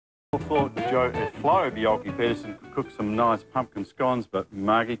thought Flo Bjelke-Peterson could cook some nice pumpkin scones, but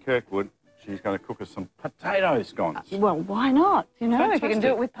Margaret Kirkwood, she's going to cook us some potato scones. Well, why not? You know, Fantastic. if you can do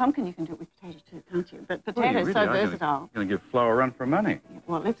it with pumpkin, you can do it with potato too, can't you? But potatoes really so versatile. Going to give Flo a run for money.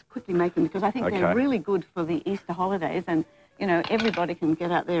 Well, let's quickly make them because I think they're really good for the Easter holidays, and you know everybody can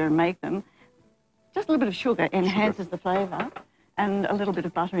get out there and make them. Just a little bit of sugar enhances the flavour, and a little bit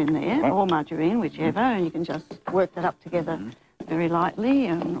of butter in there, or margarine, whichever, and you can just work that up together very lightly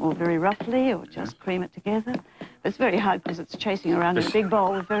or very roughly, or just cream it together. It's very hard because it's chasing around in a big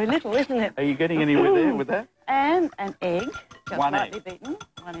bowl with very little, isn't it? Are you getting anywhere there with that? And an egg, just One lightly egg. beaten.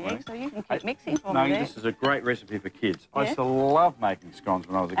 One egg, so you can keep mixing for me there. This is a great recipe for kids. I used to love making scones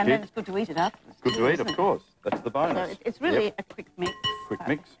when I was a kid. And then it's good to eat it afterwards. Good to eat, of course. That's the bonus. So it's really a quick mix. Quick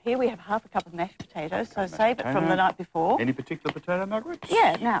mix. Here we have half a cup of mashed potatoes, so save it from the night before. Any particular potato, Margaret?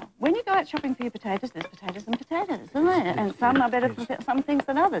 Yeah, now, when you go out shopping for your potatoes, there's potatoes and potatoes, isn't there? And some are better for some things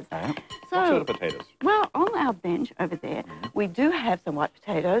than others. Yeah. So, what sort of potatoes? Well, on our bench over there, we do have some white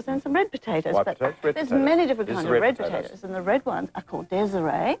potatoes and some red potatoes. White but potatoes, red there's potatoes. many different kinds of red potatoes. potatoes, and the red ones are called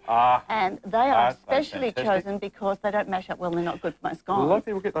Desiree. And they are specially chosen because they don't mash up well, they're not good for my scones. A lot of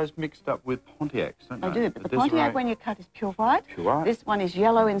people get those mixed up with Pontiacs, don't they? They do, but the Pontiac, when you cut, is pure white. Pure white. This one is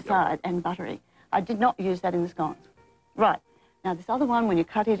yellow inside and buttery. I did not use that in the scones. Right. Now, this other one, when you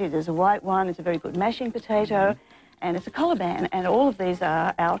cut it, it is a white one. It's a very good mashing potato, and it's a colaban, and all of these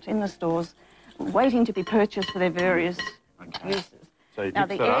are out in the stores waiting to be purchased for their various uses. So you now,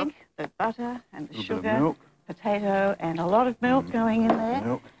 mix the that egg, up. the butter, and the sugar, bit of milk. potato, and a lot of milk going in there,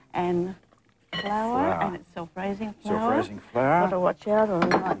 Milk. and flour, and it's self-raising flour. Self-raising flour. Got to watch out or it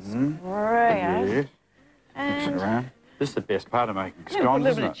might spray out. Yes. Mix And it around. This is the best part of making put a scones,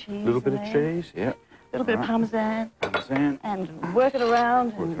 little isn't bit it? of cheese little bit in of there. cheese, yeah. A little bit of parmesan. Parmesan. And work it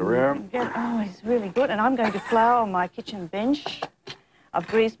around. Work it around. Oh, it's really good. And I'm going to flour on my kitchen bench. I've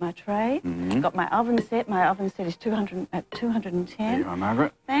greased my tray. Got my oven set. My oven set is 210. There you are,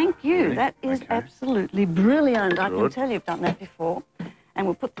 Margaret. Thank you. Ready? That is absolutely brilliant. I can tell you've done that before. And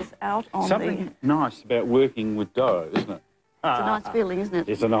we'll put this out on Something nice about working with dough, isn't it? It's a nice feeling, isn't it?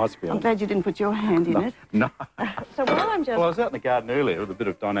 It's a nice feeling. I'm glad you didn't put your hand in it. No. So while I'm just... Well, I was out in the garden earlier with a bit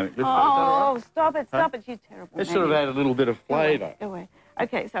of dynamic lift. Oh, stop it, you terrible It sort of add a little bit of flavour. Go away.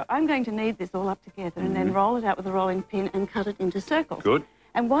 Okay, so I'm going to knead this all up together and then roll it out with a rolling pin and cut it into circles. Good.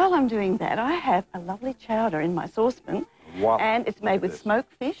 And while I'm doing that, I have a lovely chowder in my saucepan. Wow. And it's made with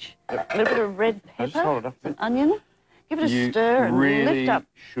smoked fish, a little bit of red Just hold it pepper, up some onion. Give it a You stir and really lift up.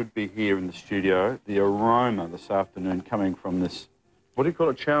 should be here in the studio. The aroma this afternoon coming from this, what do you call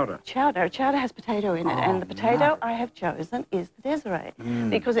it, chowder? Chowder. Chowder has potato in it, and the potato I have chosen is the Desiree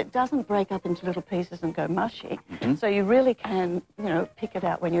because it doesn't break up into little pieces and go mushy. So you really can, you know, pick it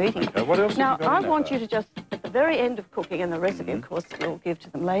out when you're eating. What else Now, have you got I in that, want though? you to just, at the very end of cooking, and the recipe, of course, we'll give to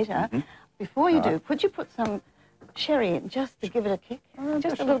them later, before you do, could you put some sherry in just to give it a kick?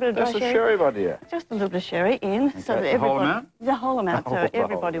 Just a little bit of dry That's a sherry idea. Just a little bit of sherry in so that The whole everybody... amount? The whole amount, so The whole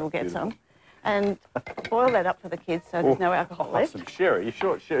everybody will get some. And boil that up for the kids so there's no alcohol left. Some sherry. You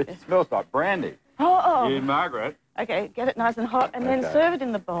sure sherry? It smells like brandy. Oh. You, Margaret. Okay, get it nice and hot and then serve it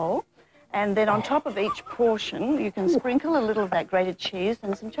in the bowl. And then on top of each portion, you can sprinkle a little of that grated cheese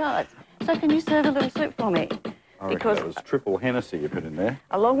and some chives. So can you serve a little soup for me? Because that was triple Hennessy you put in there.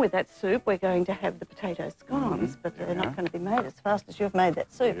 Along with that soup, we're going to have the potato scones, but they're not going to be made as fast as you've made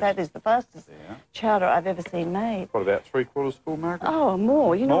that soup. That is the fastest chowder I've ever seen made. What, about 3/4 full, Margaret? Oh,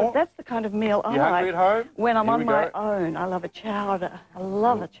 more. You know, that's the kind of meal I You hungry at home? when I'm Here on we my go. own. I love a chowder. I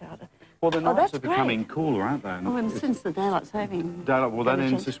love a chowder. Well, the nights that's are becoming cooler, aren't they? Oh, and since the daylight saving... Well, that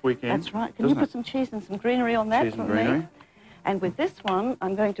ends this weekend. That's right. Can you put some cheese and some greenery on that for me? And with this one,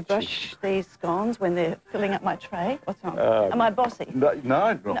 I'm going to brush these scones when they're filling up my tray. What's wrong? Am I bossy? No,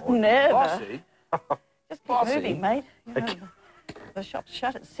 never. Bossy? Just keep moving, mate. You know, the shop's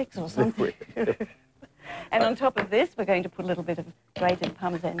shut at 6 or something. And on top of this, we're going to put a little bit of grated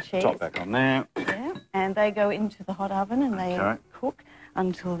Parmesan cheese. Top back on there. Yeah, and they go into the hot oven and they cook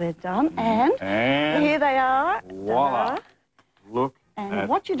until they're done. And here they are. Voila. Look. And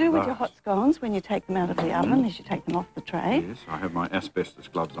what you do with your hot scones when you take them out of the oven is you take them off the tray. Yes, I have my asbestos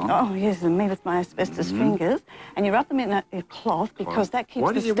gloves on. Oh, yes, and me with my asbestos fingers. And you wrap them in a cloth because that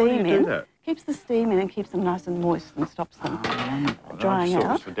keeps the steam in. Keeps the steam in and keeps them nice and moist and stops them drying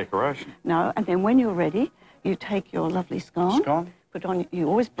out. It's for decoration. No, and then when you're ready, you take your lovely scone. Put on, you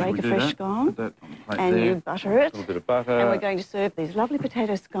always break a fresh scone, and you butter it. A little bit of butter. And we're going to serve these lovely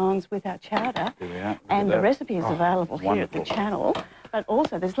potato scones with our chowder. There we are. And the recipe is available here at the channel. But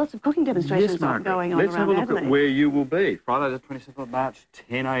also, there's lots of cooking demonstrations going on around Adelaide. Let's have a look at where you will be. Friday the 27th of March,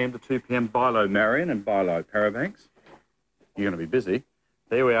 10 a.m. to 2 p.m, Bilo Marion and Bilo Parabanks. You're going to be busy.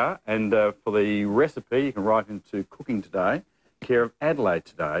 There we are. And for the recipe, you can write into Cooking Today, care of Adelaide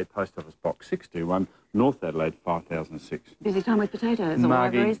Today, Post Office Box 621, North Adelaide 5006. Busy time with potatoes.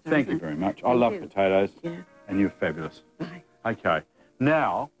 Margie, thank you very much. I love potatoes. Yeah. And you're fabulous. Bye. Okay.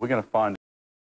 Now, we're going to find